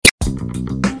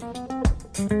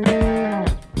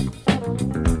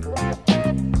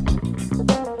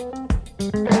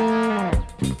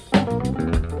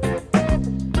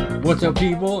What's up,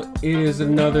 people? It is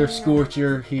another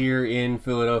scorcher here in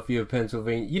Philadelphia,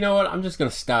 Pennsylvania. You know what? I'm just going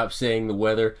to stop saying the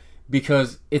weather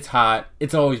because it's hot.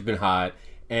 It's always been hot,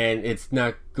 and it's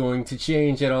not going to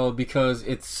change at all because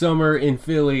it's summer in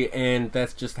Philly, and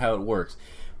that's just how it works.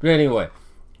 But anyway,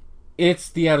 it's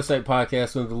the Out of Sight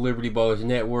podcast on the Liberty Ballers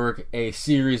Network, a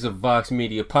series of Vox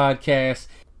Media podcasts.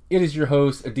 It is your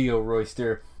host, Adil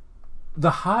Royster. The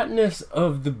hotness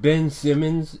of the Ben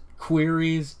Simmons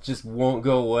queries just won't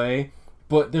go away,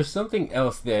 but there's something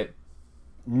else that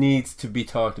needs to be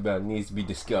talked about, needs to be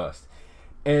discussed,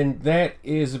 and that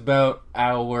is about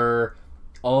our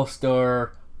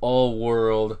all-star,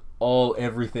 all-world,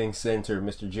 all-everything center,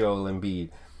 Mr. Joel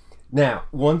Embiid. Now,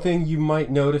 one thing you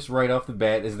might notice right off the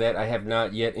bat is that I have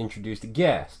not yet introduced a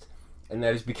guest, and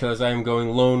that is because I am going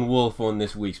lone wolf on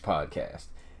this week's podcast.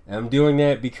 And I'm doing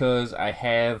that because I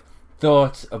have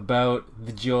thoughts about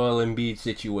the Joel Embiid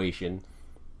situation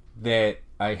that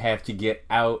I have to get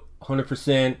out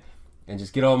 100% and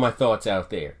just get all my thoughts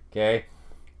out there, okay?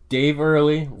 Dave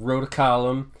Early wrote a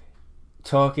column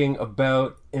talking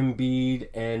about Embiid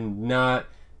and not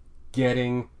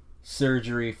getting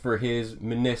surgery for his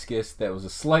meniscus. That was a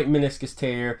slight meniscus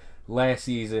tear last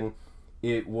season.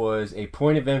 It was a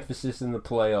point of emphasis in the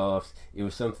playoffs. It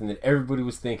was something that everybody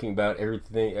was thinking about,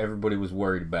 everybody was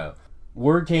worried about.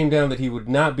 Word came down that he would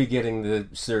not be getting the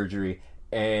surgery,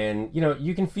 and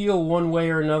you can feel one way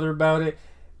or another about it.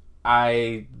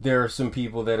 There are some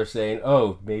people that are saying,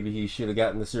 oh, maybe he should have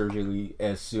gotten the surgery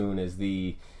as soon as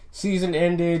the season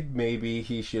ended, maybe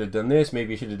he should have done this,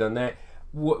 maybe he should have done that.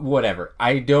 Whatever.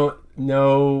 I don't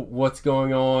know what's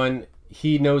going on.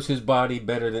 He knows his body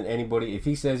better than anybody. If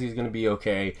he says he's going to be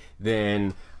okay,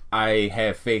 then I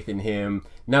have faith in him.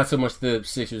 Not so much the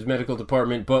Sixers medical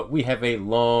department, but we have a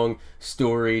long,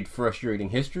 storied, frustrating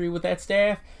history with that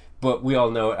staff. But we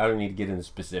all know it. I don't need to get into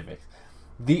specifics.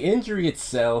 The injury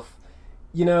itself,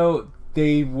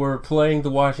 they were playing the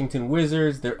Washington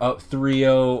Wizards. They're up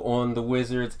 3-0 on the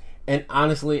Wizards. And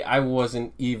honestly, I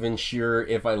wasn't even sure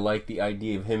if I liked the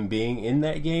idea of him being in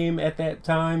that game at that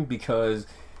time, because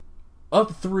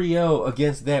up 3-0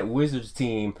 against that Wizards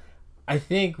team, I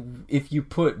think if you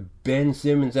put Ben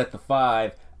Simmons at the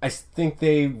 5, I think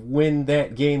they win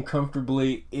that game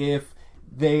comfortably if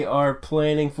they are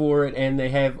planning for it and they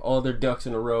have all their ducks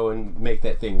in a row and make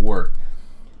that thing work.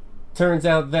 Turns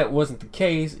out that wasn't the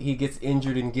case. He gets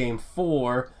injured in Game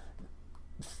 4,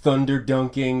 thunder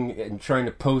dunking and trying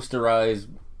to posterize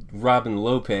Robin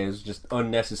Lopez, just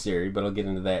unnecessary, but I'll get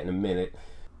into that in a minute.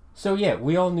 So yeah,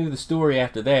 we all knew the story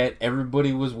after that.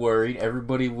 Everybody was worried.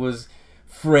 Everybody was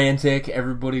frantic.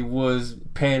 Everybody was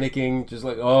panicking, just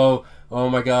like, oh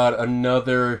my God,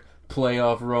 another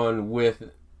playoff run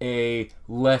with a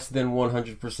less than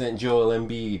 100% Joel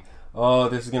Embiid. Oh,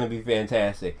 this is going to be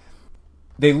fantastic.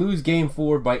 They lose Game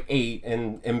 4 by 8,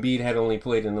 and Embiid had only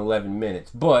played in 11 minutes.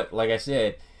 But, like I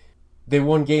said, they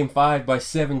won Game 5 by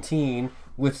 17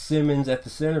 with Simmons at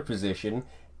the center position,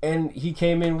 and he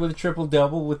came in with a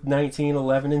triple-double with 19,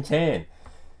 11, and 10.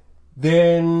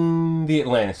 Then the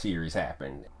Atlanta series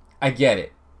happened. I get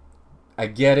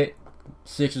it.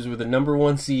 Sixers were the number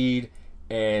 1 seed,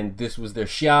 and this was their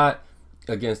shot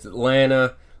against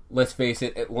Atlanta. Let's face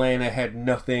it, Atlanta had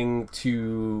nothing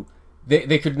to...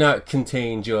 They could not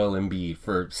contain Joel Embiid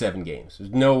for 7 games. There's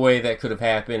no way that could have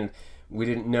happened. We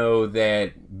didn't know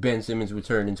that Ben Simmons would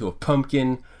turn into a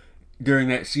pumpkin during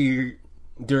that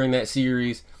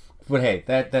series. But hey,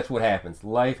 that's what happens.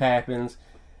 Life happens.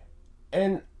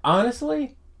 And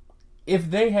honestly, if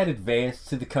they had advanced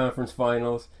to the conference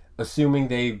finals, assuming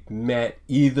they met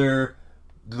either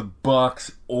the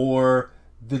Bucks or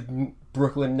the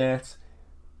Brooklyn Nets,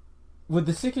 would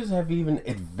the Sixers have even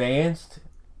advanced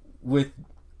with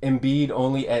Embiid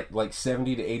only at like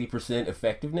 70 to 80%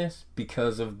 effectiveness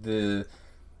because of the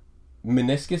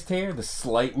meniscus tear, the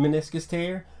slight meniscus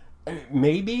tear?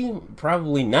 Maybe,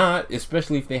 probably not,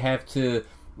 especially if they have to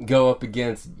go up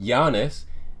against Giannis.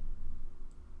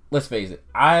 Let's face it,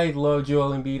 I love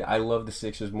Joel Embiid. I love the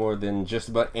Sixers more than just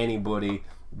about anybody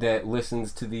that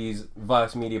listens to these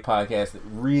Vox Media podcasts, that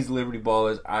reads Liberty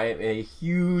Ballers. I am a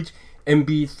huge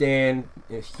Embiid stan,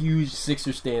 a huge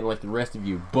Sixers stan like the rest of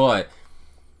you, but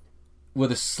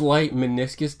with a slight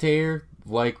meniscus tear,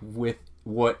 like with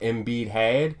what Embiid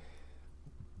had,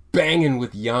 banging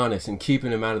with Giannis and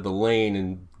keeping him out of the lane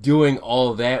and doing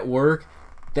all that work,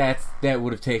 that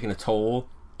would have taken a toll.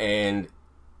 And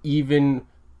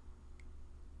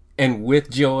with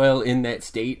Joel in that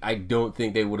state, I don't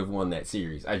think they would have won that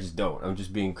series. I just don't. I'm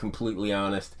just being completely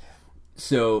honest.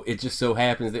 So it just so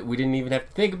happens that we didn't even have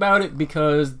to think about it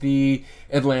because the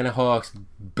Atlanta Hawks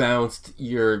bounced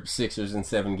your Sixers in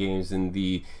 7 games in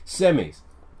the semis.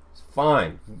 It's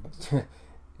fine.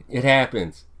 It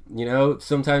happens. You know,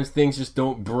 sometimes things just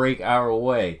don't break our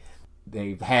way.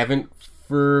 They haven't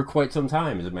for quite some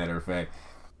time, as a matter of fact.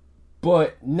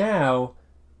 But now,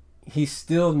 he's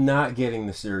still not getting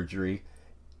the surgery.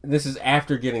 This is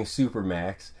after getting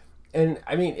Supermax. And,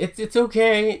 I mean, it's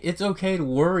okay. It's okay to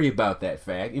worry about that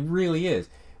fact. It really is.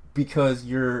 Because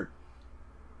you're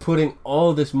putting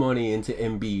all this money into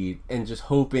Embiid and just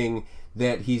hoping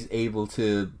that he's able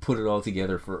to put it all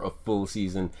together for a full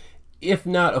season. If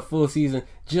not a full season,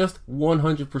 just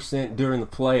 100% during the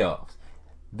playoffs.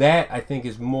 That, I think,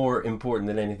 is more important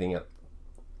than anything else.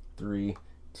 3,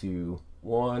 2,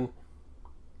 1.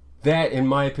 That, in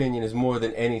my opinion, is more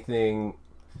than anything.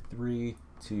 3,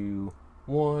 2,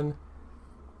 1.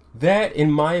 That,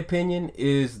 in my opinion,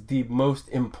 is the most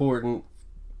important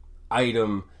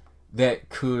item that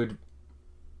could...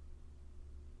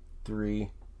 3,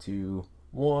 2,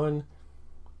 1.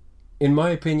 In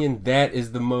my opinion, that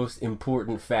is the most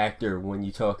important factor when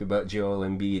you talk about Joel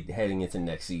Embiid heading into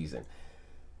next season.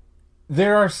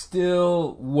 There are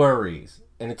still worries,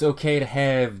 and it's okay to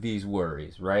have these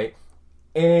worries, right?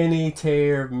 Any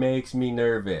tear makes me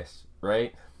nervous,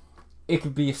 right? It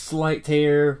could be a slight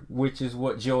tear, which is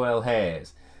what Joel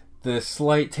has. The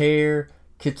slight tear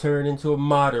could turn into a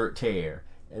moderate tear,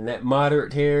 and that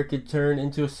moderate tear could turn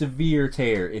into a severe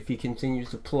tear if he continues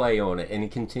to play on it, and he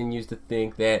continues to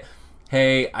think that,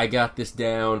 hey, I got this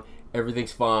down,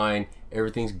 everything's fine,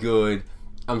 everything's good,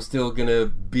 I'm still gonna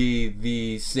be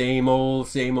the same old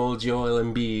Joel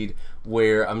Embiid,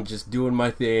 where I'm just doing my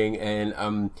thing, and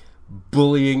I'm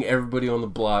bullying everybody on the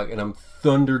block, and I'm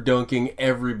thunder dunking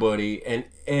everybody, and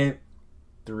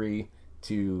 3,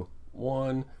 2,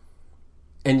 1,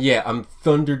 and yeah, I'm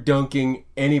thunder dunking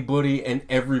anybody and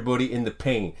everybody in the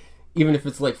paint, even if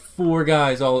it's like 4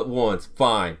 guys all at once,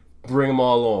 fine, bring them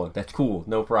all on, that's cool,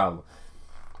 no problem.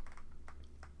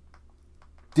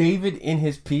 David, in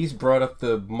his piece, brought up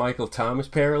the Michael Thomas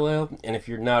parallel, and if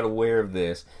you're not aware of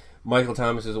this, Michael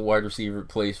Thomas is a wide receiver that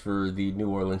plays for the New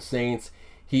Orleans Saints.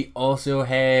 He also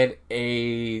had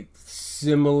a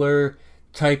similar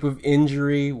type of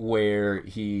injury where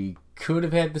he could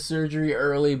have had the surgery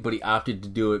early, but he opted to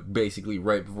do it basically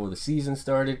right before the season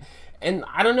started. And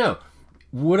I don't know,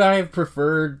 would I have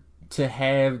preferred to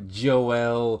have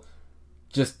Joel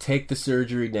just take the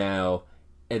surgery now,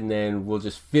 and then we'll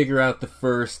just figure out the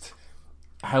first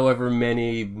however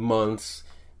many months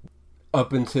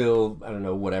up until, I don't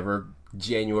know, whatever,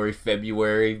 January,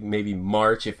 February, maybe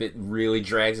March, if it really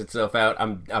drags itself out.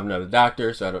 I'm not a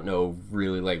doctor, so I don't know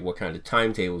really like what kind of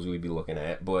timetables we'd be looking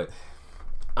at, but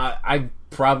I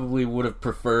probably would have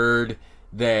preferred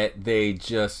that they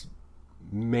just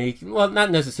make, well,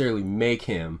 not necessarily make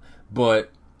him,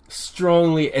 but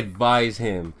strongly advise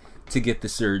him to get the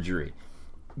surgery.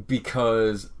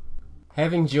 Because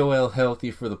having Joel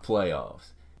healthy for the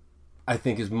playoffs, I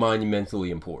think, is monumentally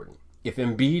important. If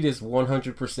Embiid is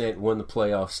 100% when the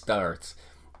playoff starts,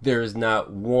 there is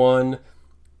not one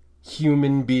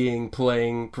human being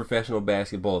playing professional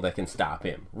basketball that can stop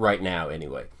him, right now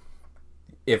anyway.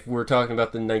 If we're talking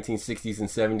about the 1960s and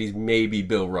 70s, maybe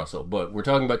Bill Russell, but we're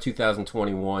talking about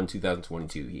 2021,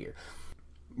 2022 here.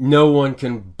 No one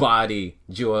can body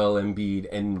Joel Embiid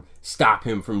and stop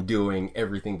him from doing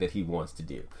everything that he wants to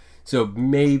do. So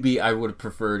maybe I would have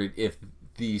preferred it if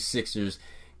the Sixers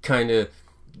kind of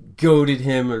goaded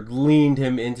him or leaned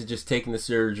him into just taking the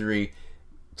surgery,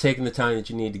 taking the time that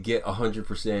you need to get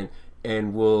 100%,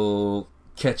 and we'll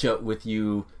catch up with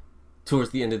you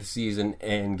towards the end of the season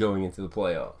and going into the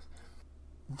playoffs.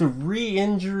 The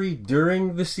re-injury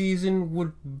during the season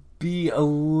would be a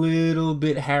little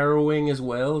bit harrowing as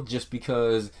well, just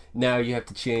because now you have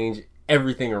to change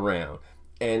everything around.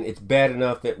 And it's bad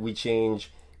enough that we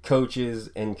change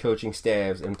coaches and coaching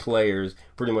staffs and players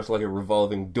pretty much like a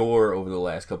revolving door over the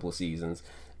last couple of seasons.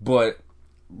 But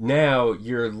now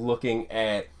you're looking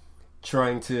at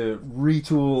trying to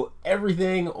retool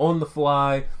everything on the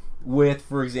fly with,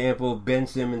 for example, Ben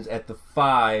Simmons at the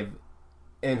 5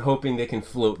 and hoping they can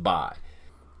float by.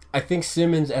 I think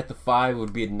Simmons at the 5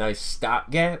 would be a nice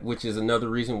stopgap, which is another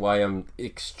reason why I'm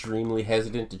extremely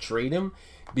hesitant to trade him,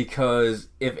 because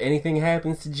if anything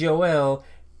happens to Joel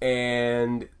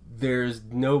and there's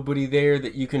nobody there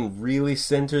that you can really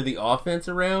center the offense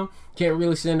around, can't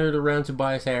really center it around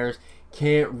Tobias Harris,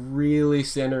 can't really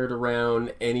center it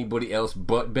around anybody else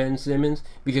but Ben Simmons,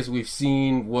 because we've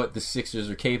seen what the Sixers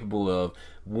are capable of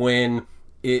when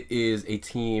It is a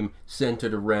team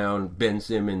centered around Ben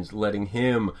Simmons, letting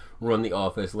him run the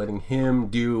offense, letting him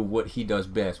do what he does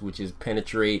best, which is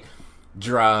penetrate,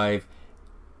 drive,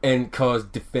 and cause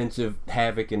defensive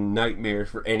havoc and nightmares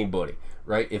for anybody,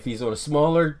 right? If he's on a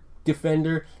smaller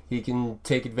defender, he can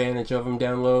take advantage of him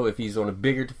down low. If he's on a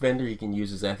bigger defender, he can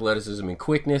use his athleticism and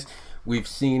quickness. We've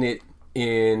seen it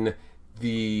in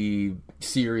the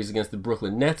series against the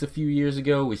Brooklyn Nets a few years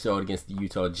ago. We saw it against the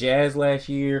Utah Jazz last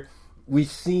year. We've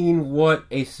seen what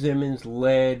a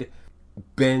Simmons-led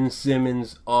Ben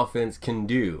Simmons offense can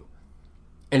do.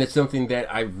 And it's something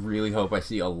that I really hope I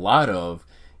see a lot of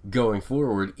going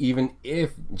forward, even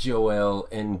if Joel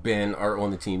and Ben are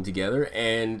on the team together.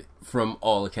 And from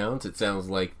all accounts, it sounds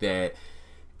like that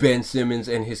Ben Simmons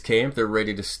and his camp, they're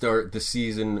ready to start the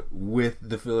season with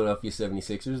the Philadelphia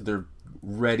 76ers. They're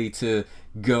ready to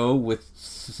go with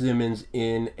Simmons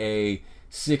in a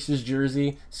Sixers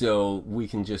jersey, so we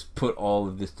can just put all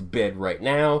of this to bed right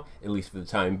now, at least for the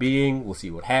time being. We'll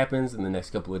see what happens in the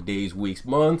next couple of days, weeks,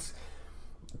 months.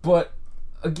 But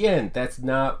again,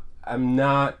 I'm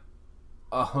not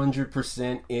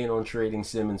 100% in on trading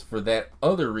Simmons for that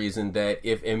other reason, that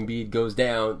if Embiid goes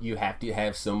down, you have to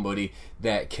have somebody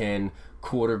that can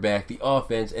quarterback the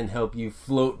offense and help you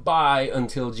float by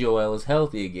until Joel is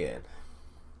healthy again.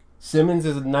 Simmons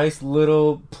is a nice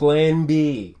little plan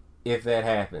B if that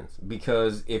happens,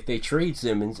 because if they trade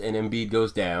Simmons and Embiid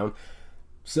goes down,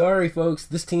 sorry folks,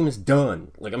 this team is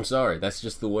done. Like, I'm sorry, that's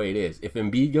just the way it is. If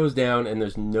Embiid goes down and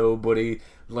there's nobody,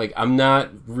 like, I'm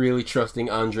not really trusting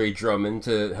Andre Drummond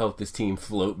to help this team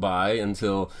float by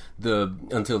until the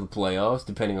playoffs,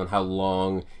 depending on how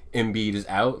long Embiid is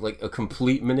out. Like,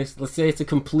 let's say it's a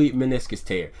complete meniscus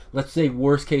tear. Let's say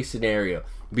worst case scenario,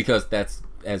 because that's,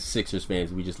 as Sixers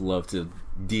fans, we just love to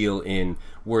deal in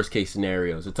worst case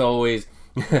scenarios. It's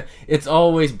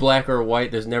always black or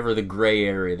white. There's never the gray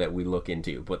area that we look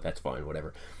into, but that's fine,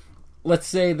 whatever. Let's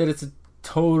say that it's a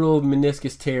total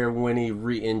meniscus tear when he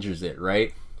re-injures it,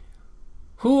 right?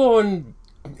 Who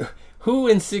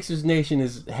in Sixers Nation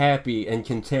is happy and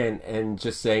content and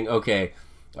just saying, okay,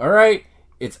 all right,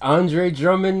 it's Andre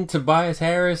Drummond, Tobias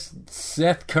Harris,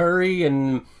 Seth Curry,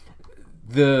 and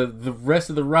the rest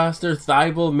of the roster,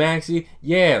 Thibault, Maxey,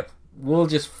 yeah, we'll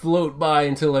just float by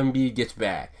until Embiid gets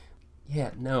back.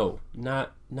 Yeah, no,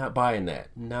 not buying that.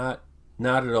 Not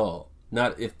at all.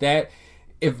 Not if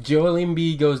Joel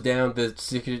Embiid goes down, the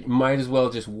Sixers might as well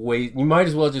just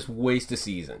waste a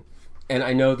season. And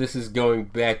I know this is going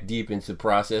back deep into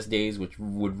process days, which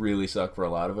would really suck for a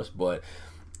lot of us, but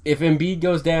if Embiid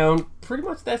goes down, pretty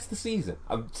much that's the season.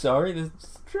 I'm sorry,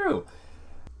 that's true.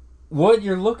 What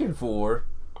you're looking for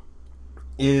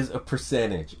is a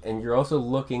percentage, and you're also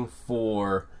looking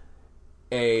for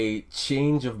a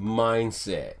change of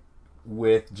mindset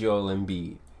with Joel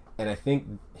Embiid. And I think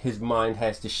his mind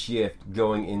has to shift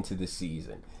going into the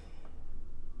season.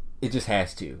 It just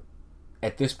has to.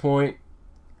 At this point,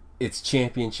 it's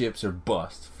championships or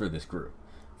bust for this group.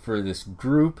 For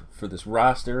this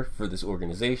roster, for this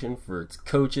organization, for its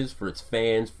coaches, for its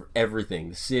fans, for everything.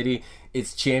 The city,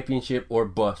 it's championship or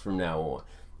bust from now on.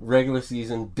 Regular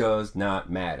season does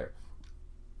not matter.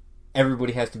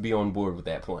 Everybody has to be on board with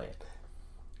that plan.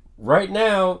 Right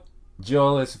now,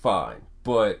 Joel is fine.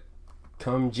 But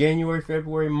come January,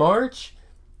 February, March,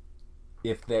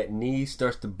 if that knee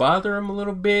starts to bother him a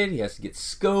little bit, he has to get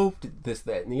scoped, this,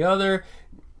 that, and the other.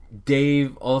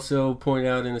 Dave also pointed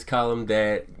out in his column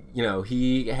that,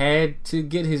 he had to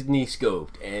get his knee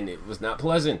scoped, and it was not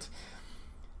pleasant.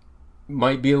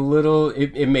 Might be a little,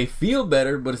 it may feel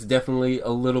better, but it's definitely a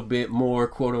little bit more,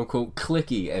 quote-unquote,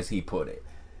 clicky, as he put it.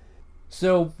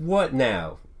 So, what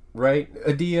now, right?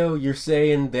 Adio, you're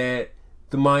saying that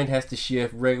the mind has to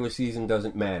shift, regular season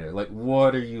doesn't matter. Like,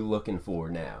 what are you looking for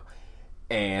now?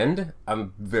 And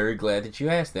I'm very glad that you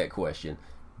asked that question.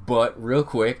 But real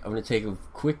quick, I'm going to take a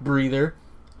quick breather.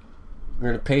 We're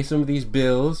going to pay some of these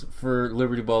bills for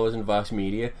Liberty Ballers and Vox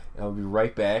Media. And I'll be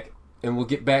right back. And we'll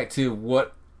get back to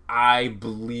what I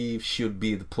believe should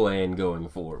be the plan going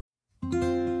forward.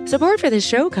 Support for this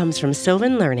show comes from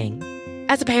Sylvan Learning.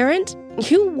 As a parent,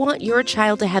 you want your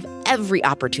child to have every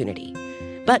opportunity.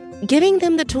 But giving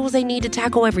them the tools they need to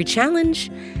tackle every challenge,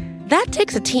 that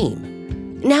takes a team.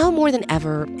 Now more than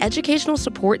ever, educational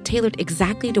support tailored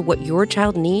exactly to what your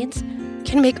child needs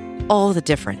can make all the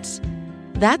difference.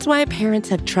 That's why parents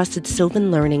have trusted Sylvan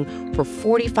Learning for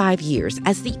 45 years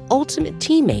as the ultimate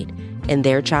teammate in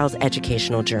their child's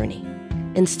educational journey,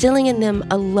 instilling in them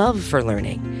a love for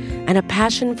learning and a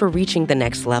passion for reaching the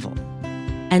next level.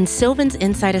 And Sylvan's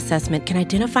Insight Assessment can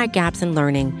identify gaps in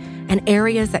learning and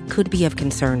areas that could be of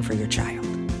concern for your child.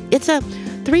 It's a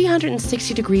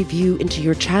 360-degree view into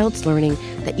your child's learning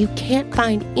that you can't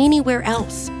find anywhere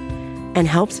else, and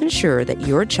helps ensure that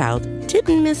your child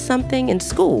didn't miss something in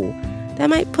school that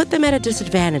might put them at a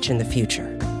disadvantage in the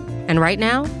future. And right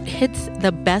now, it's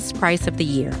the best price of the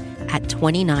year at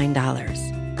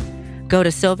 $29. Go to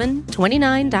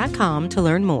sylvan29.com to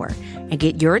learn more and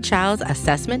get your child's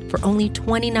assessment for only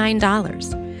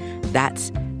 $29.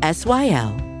 That's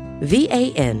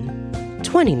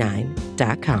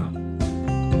SYLVAN29.com.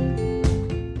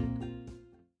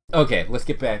 Okay, let's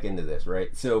get back into this,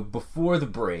 right? So before the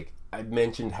break, I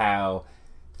mentioned how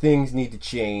things need to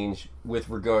change with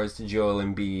regards to Joel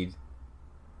Embiid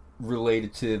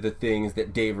related to the things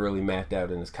that Dave really mapped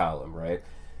out in his column, right?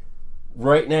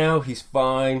 Right now, he's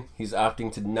fine. He's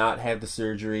opting to not have the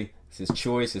surgery. It's his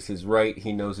choice. It's his right.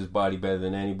 He knows his body better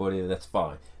than anybody. That's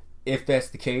fine. If that's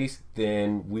the case,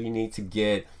 then we need to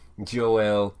get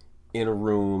Joel in a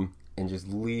room and just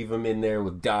leave him in there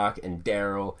with Doc and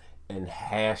Daryl and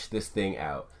hash this thing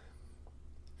out.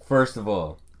 First of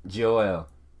all, Joel,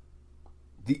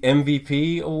 the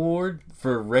MVP award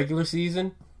for regular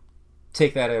season,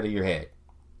 take that out of your head.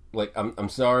 Like, I'm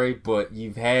sorry, but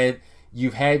you've had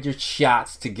your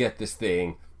shots to get this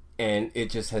thing, and it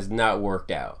just has not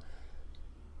worked out.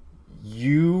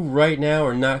 You right now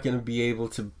are not going to be able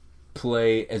to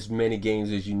play as many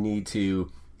games as you need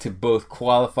to both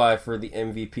qualify for the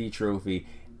MVP trophy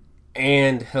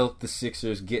and help the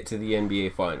Sixers get to the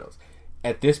NBA Finals.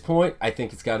 At this point, I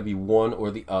think it's got to be one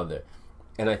or the other.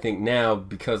 And I think now,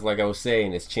 because like I was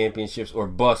saying, it's championships or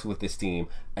bust with this team,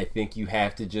 I think you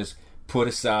have to just put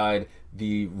aside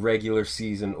the regular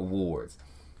season awards.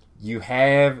 You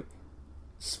have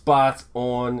spots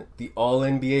on the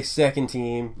All-NBA second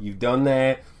team. You've done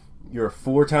that. You're a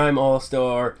 4-time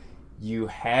All-Star. You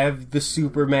have the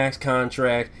Supermax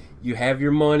contract. You have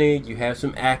your money. You have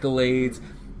some accolades.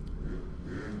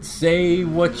 Say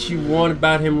what you want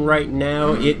about him right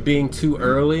now, it being too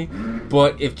early,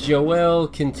 but if Joel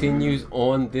continues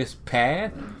on this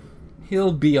path,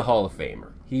 he'll be a Hall of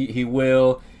Famer. He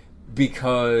will,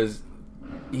 because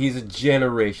he's a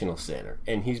generational center,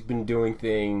 and he's been doing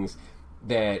things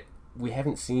that we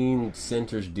haven't seen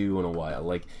centers do in a while.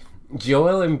 Like,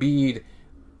 Joel Embiid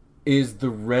is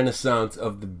the renaissance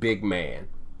of the big man,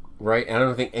 right? And I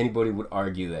don't think anybody would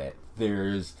argue that.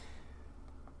 There's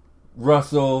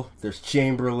Russell, there's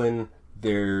Chamberlain,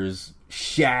 there's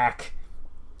Shaq,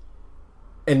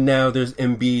 and now there's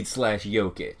Embiid /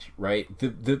 Jokic, right?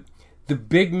 The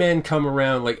big men come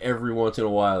around like every once in a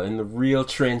while, and the real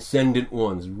transcendent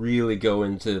ones really go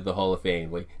into the Hall of Fame,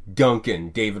 like Duncan,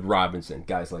 David Robinson,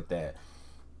 guys like that.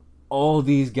 All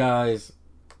these guys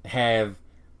have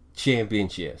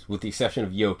championships, with the exception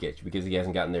of Jokic, because he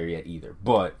hasn't gotten there yet either.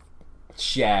 But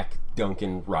Shaq,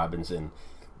 Duncan, Robinson,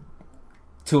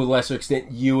 to a lesser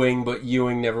extent Ewing, but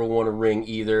Ewing never won a ring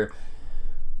either.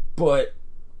 But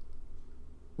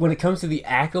when it comes to the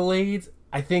accolades,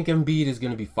 I think Embiid is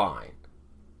going to be fine.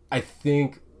 I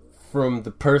think from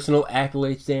the personal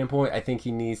accolade standpoint, I think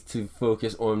he needs to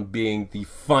focus on being the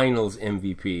finals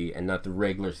MVP and not the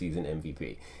regular season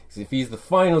MVP. Because if he's the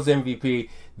finals MVP,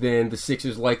 then the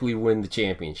Sixers likely win the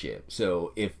championship.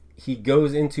 So if he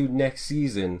goes into next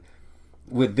season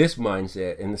with this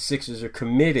mindset, and the Sixers are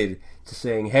committed to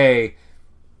saying, hey,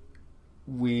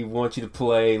 we want you to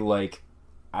play, like,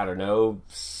 I don't know,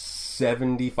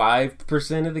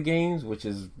 75% of the games, which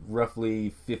is roughly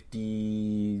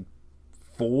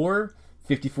 54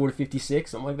 to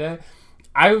 56, something like that.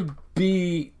 I would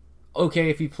be okay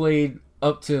if he played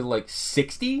up to like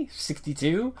 60,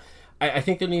 62. I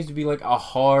think there needs to be like a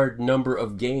hard number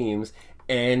of games,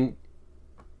 and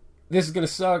this is going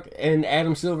to suck, and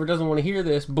Adam Silver doesn't want to hear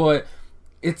this, but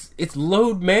it's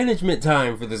load management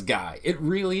time for this guy. It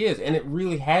really is, and it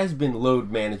really has been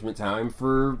load management time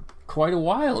for quite a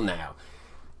while now.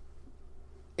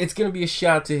 It's going to be a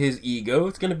shot to his ego.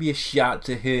 It's going to be a shot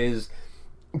to his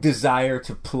desire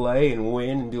to play and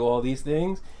win and do all these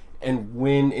things and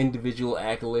win individual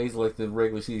accolades like the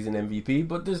regular season MVP,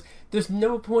 but there's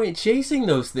no point chasing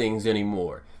those things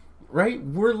anymore, right?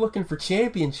 We're looking for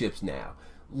championships now.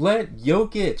 Let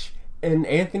Jokic and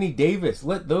Anthony Davis,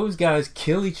 let those guys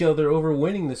kill each other over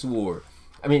winning this war.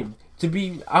 I mean, to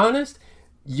be honest,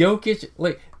 Jokic,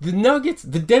 like,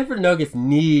 the Denver Nuggets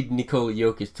need Nikola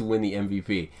Jokic to win the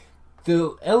MVP.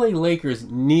 The LA Lakers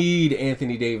need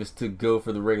Anthony Davis to go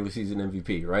for the regular season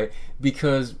MVP, right?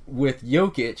 Because with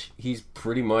Jokic, he's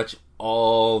pretty much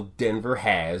all Denver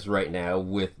has right now.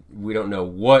 We don't know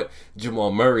what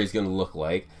Jamal Murray is going to look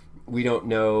like. We don't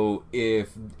know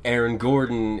if Aaron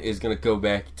Gordon is going to go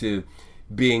back to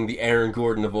being the Aaron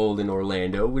Gordon of old in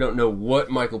Orlando. We don't know what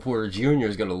Michael Porter Jr.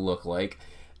 is going to look like.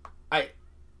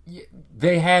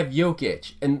 They have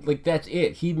Jokic, and like that's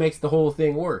it. He makes the whole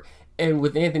thing work. And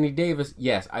with Anthony Davis,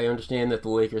 yes, I understand that the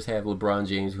Lakers have LeBron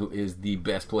James, who is the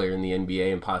best player in the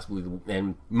NBA and possibly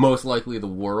and most likely the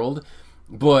world.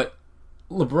 But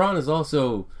LeBron is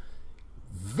also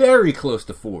very close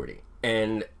to 40,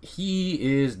 and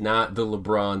he is not the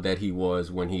LeBron that he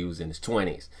was when he was in his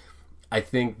 20s. I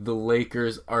think the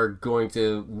Lakers are going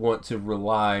to want to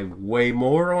rely way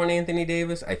more on Anthony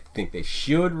Davis. I think they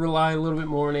should rely a little bit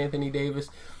more on Anthony Davis.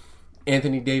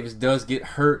 Anthony Davis does get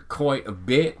hurt quite a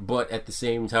bit, but at the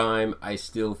same time, I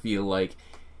still feel like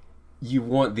you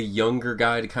want the younger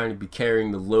guy to kind of be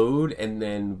carrying the load, and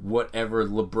then whatever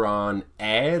LeBron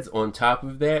adds on top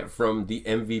of that from the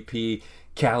MVP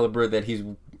caliber that he's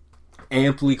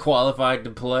amply qualified to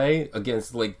play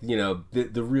against, like, you know,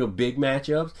 the real big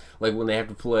matchups, like when they have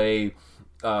to play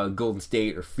Golden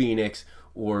State or Phoenix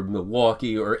or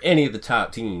Milwaukee or any of the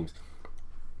top teams.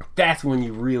 That's when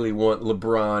you really want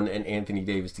LeBron and Anthony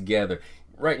Davis together.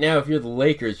 Right now, if you're the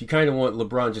Lakers, you kind of want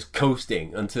LeBron just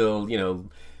coasting until, you know,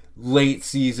 late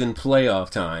season playoff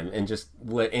time and just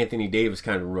let Anthony Davis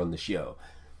kind of run the show.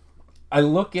 I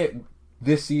look at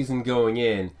this season going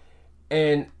in,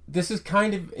 and this is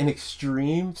kind of an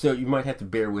extreme, so you might have to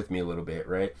bear with me a little bit,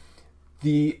 right?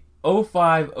 The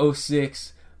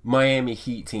 05-06 Miami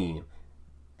Heat team,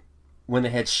 when they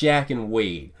had Shaq and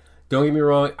Wade. Don't get me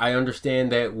wrong, I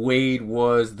understand that Wade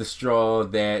was the straw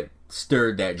that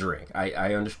stirred that drink.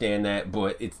 I understand that,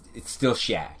 but it's still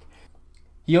Shaq.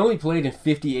 He only played in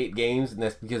 58 games, and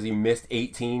that's because he missed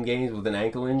 18 games with an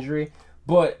ankle injury.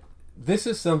 But this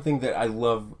is something that I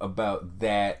love about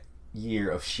that year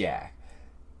of Shaq.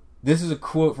 This is a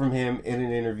quote from him in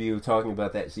an interview talking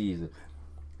about that season.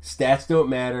 Stats don't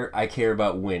matter, I care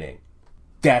about winning.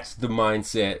 That's the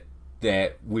mindset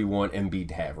that we want Embiid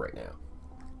to have right now.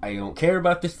 I don't care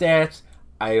about the stats.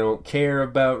 I don't care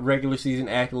about regular season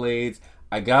accolades.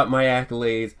 I got my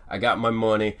accolades. I got my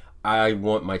money. I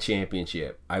want my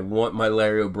championship. I want my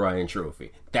Larry O'Brien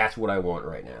trophy. That's what I want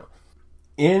right now.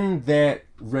 In that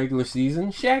regular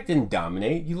season, Shaq didn't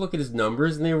dominate. You look at his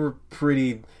numbers, and they were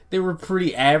pretty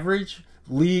average,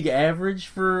 league average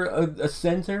for a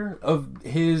center of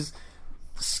his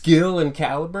skill and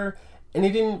caliber. And he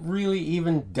didn't really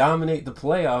even dominate the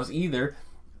playoffs either.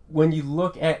 When you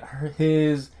look at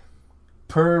his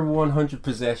per 100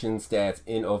 possession stats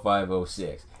in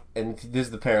 05-06, and this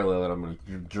is the parallel that I'm going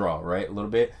to draw, right, a little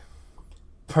bit.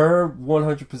 Per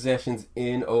 100 possessions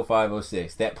in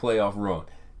 05-06, that playoff run,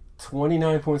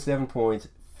 29.7 points,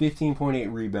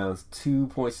 15.8 rebounds,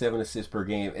 2.7 assists per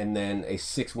game, and then a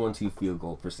 6.12 field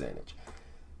goal percentage.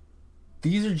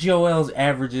 These are Joel's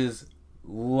averages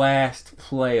last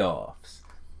playoffs.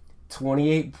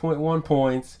 28.1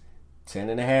 points,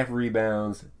 10.5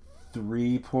 rebounds,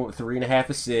 3.5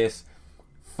 assists,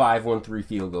 5.13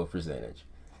 field goal percentage.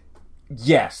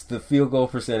 Yes, the field goal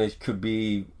percentage could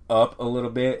be up a little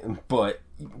bit, but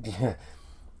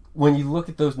when you look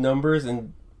at those numbers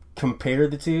and compare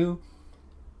the two,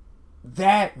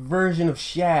 that version of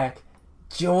Shaq,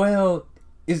 Joel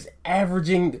is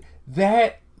averaging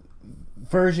that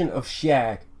version of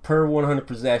Shaq per 100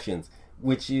 possessions,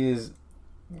 which is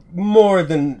more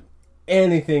than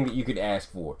anything that you could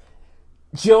ask for.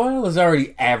 Joel is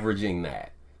already averaging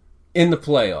that in the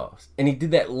playoffs, and he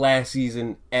did that last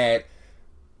season at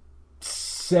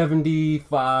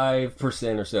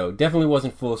 75% or so. Definitely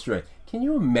wasn't full strength. Can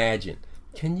you imagine?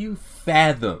 Can you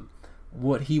fathom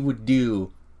what he would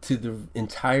do to the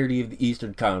entirety of the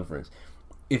Eastern Conference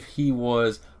if he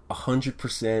was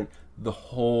 100% the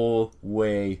whole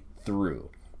way through,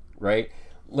 right?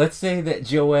 Let's say that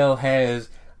Joel has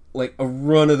like a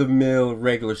run-of-the-mill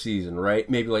regular season, right?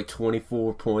 Maybe like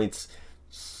 24 points,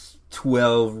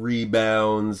 12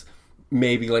 rebounds,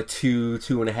 maybe like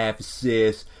 2.5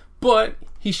 assists, but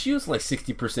he shoots like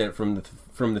 60%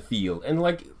 from the field and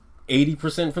like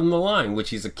 80% from the line, which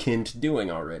he's akin to doing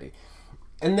already.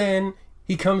 And then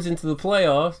he comes into the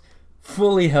playoffs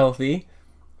fully healthy,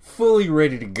 fully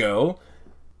ready to go.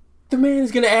 The man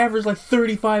is going to average like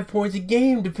 35 points a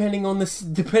game depending on the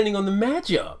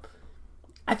matchup.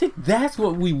 I think that's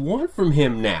what we want from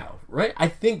him now, right? I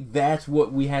think that's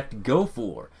what we have to go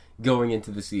for going into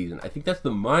the season. I think that's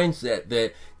the mindset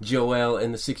that Joel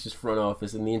and the Sixers front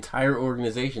office and the entire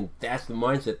organization, that's the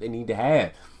mindset they need to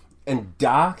have. And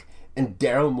Doc and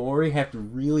Daryl Morey have to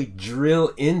really drill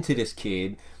into this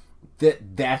kid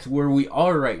that's where we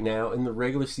are right now, and the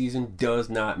regular season does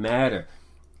not matter.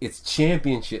 It's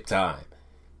championship time.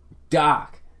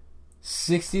 Doc,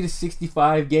 60 to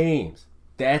 65 games.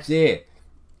 That's it.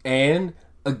 And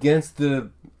against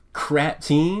the crap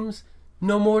teams,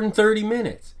 no more than 30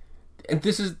 minutes. And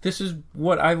this is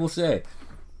what I will say.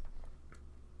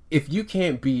 If you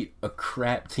can't beat a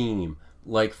crap team,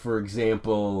 like for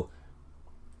example,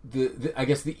 I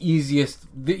guess the easiest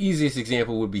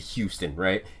example would be Houston,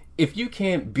 right? If you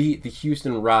can't beat the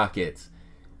Houston Rockets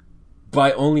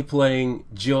by only playing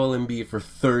Joel Embiid for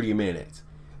 30 minutes,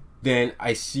 then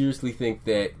I seriously think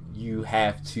that you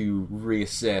have to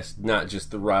reassess not just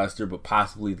the roster, but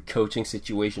possibly the coaching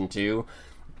situation too.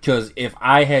 Because if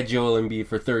I had Joel Embiid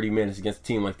for 30 minutes against a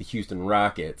team like the Houston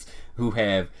Rockets, who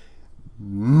have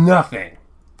nothing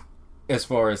as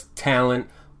far as talent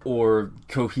or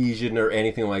cohesion or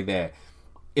anything like that,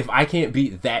 if I can't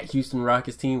beat that Houston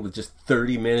Rockets team with just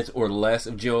 30 minutes or less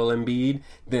of Joel Embiid,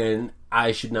 then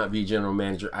I should not be a general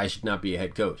manager. I should not be a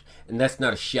head coach. And that's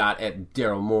not a shot at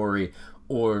Daryl Morey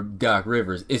or Doc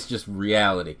Rivers. It's just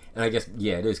reality. And I guess,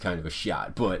 yeah, it is kind of a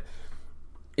shot, but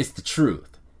it's the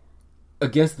truth.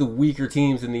 Against the weaker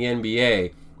teams in the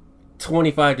NBA,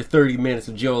 25 to 30 minutes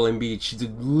of Joel Embiid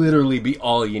should literally be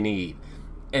all you need.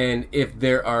 And if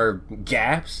there are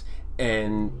gaps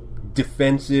and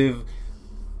defensive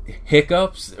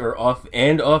hiccups or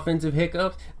offensive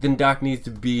hiccups, then Doc needs to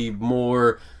be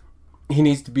more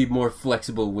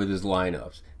flexible with his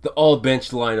lineups. The all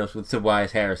bench lineups with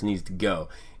Tobias Harris needs to go.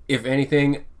 If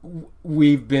anything,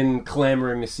 we've been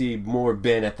clamoring to see more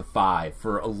Ben at the 5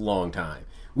 for a long time.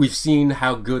 We've seen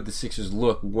how good the Sixers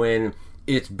look when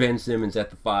it's Ben Simmons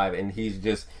at the 5 and he's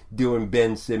just doing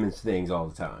Ben Simmons things all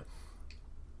the time.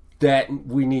 That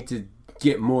we need to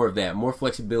get more of that, more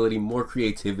flexibility, more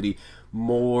creativity,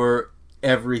 more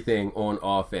everything on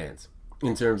offense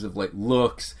in terms of like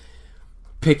looks,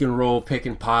 pick and roll, pick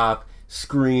and pop,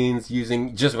 screens,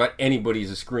 using just about anybody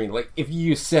as a screen. Like if you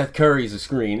use Seth Curry as a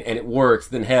screen and it works,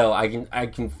 then hell,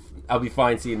 I'll be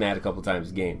fine seeing that a couple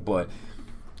times a game. But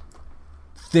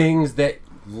things that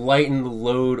lighten the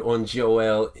load on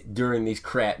Joel during these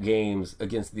crap games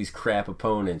against these crap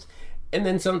opponents. And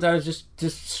then sometimes just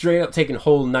straight up taking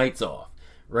whole nights off,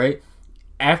 right?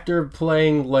 After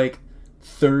playing like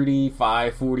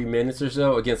 35, 40 minutes or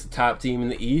so against the top team in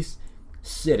the East,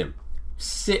 sit him.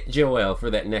 Sit Joel for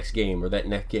that next game or that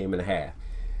next game and a half.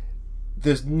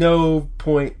 There's no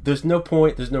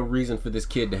reason for this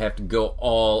kid to have to go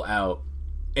all out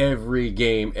every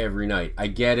game, every night. I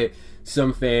get it.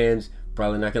 Some fans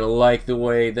probably not going to like the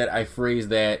way that I phrase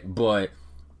that, but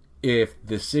if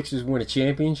the Sixers win a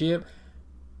championship,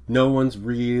 no one's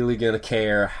really going to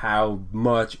care how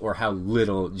much or how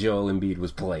little Joel Embiid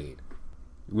was played.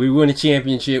 We win a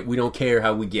championship, we don't care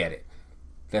how we get it.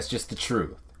 That's just the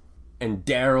truth. And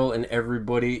Daryl and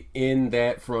everybody in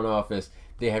that front office,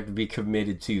 they have to be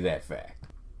committed to that fact.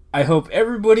 I hope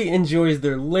everybody enjoys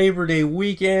their Labor Day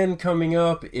weekend coming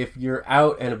up. If you're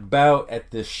out and about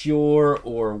at the shore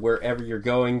or wherever you're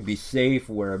going, be safe,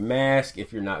 wear a mask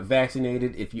if you're not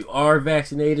vaccinated. If you are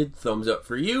vaccinated, thumbs up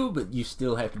for you, but you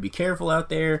still have to be careful out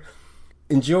there.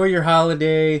 Enjoy your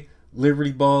holiday,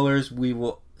 Liberty Ballers. We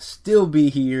will still be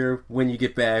here when you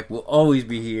get back. We'll always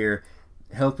be here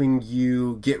helping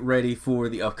you get ready for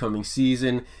the upcoming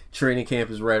season. Training camp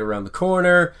is right around the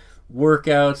corner.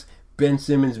 Workouts. Ben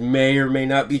Simmons may or may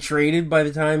not be traded by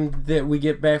the time that we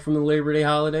get back from the Labor Day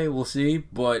holiday. We'll see.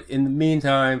 But in the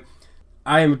meantime,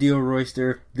 I am Adil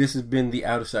Royster. This has been the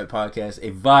Out of Sight Podcast,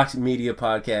 a Vox Media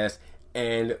podcast,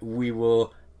 and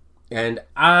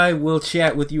I will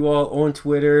chat with you all on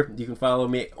Twitter. You can follow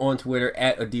me on Twitter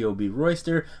at AdilB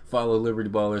Royster. Follow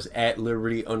Liberty Ballers at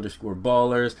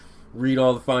Liberty_Ballers. Read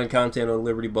all the fine content on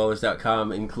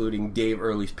LibertyBallers.com, including Dave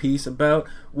Early's piece about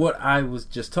what I was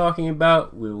just talking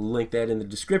about. We will link that in the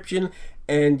description.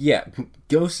 And yeah,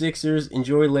 go Sixers,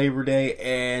 enjoy Labor Day,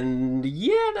 and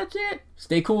yeah, that's it.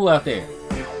 Stay cool out there.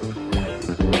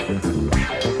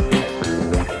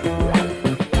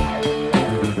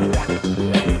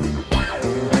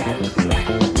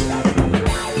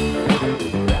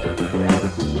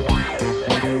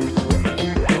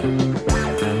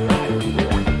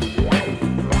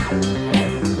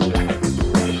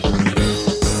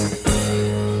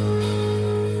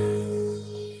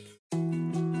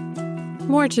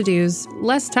 More to-dos,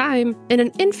 less time, and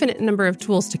an infinite number of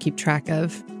tools to keep track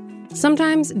of.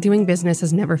 Sometimes doing business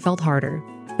has never felt harder,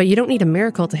 but you don't need a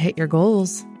miracle to hit your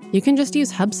goals. You can just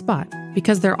use HubSpot,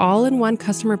 because their all-in-one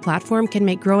customer platform can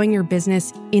make growing your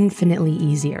business infinitely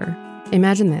easier.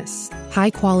 Imagine this: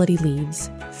 high-quality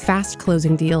leads, fast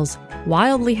closing deals,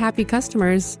 wildly happy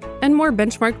customers, and more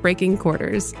benchmark-breaking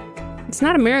quarters. It's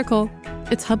not a miracle,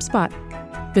 it's HubSpot.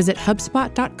 Visit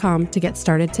HubSpot.com to get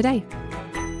started today.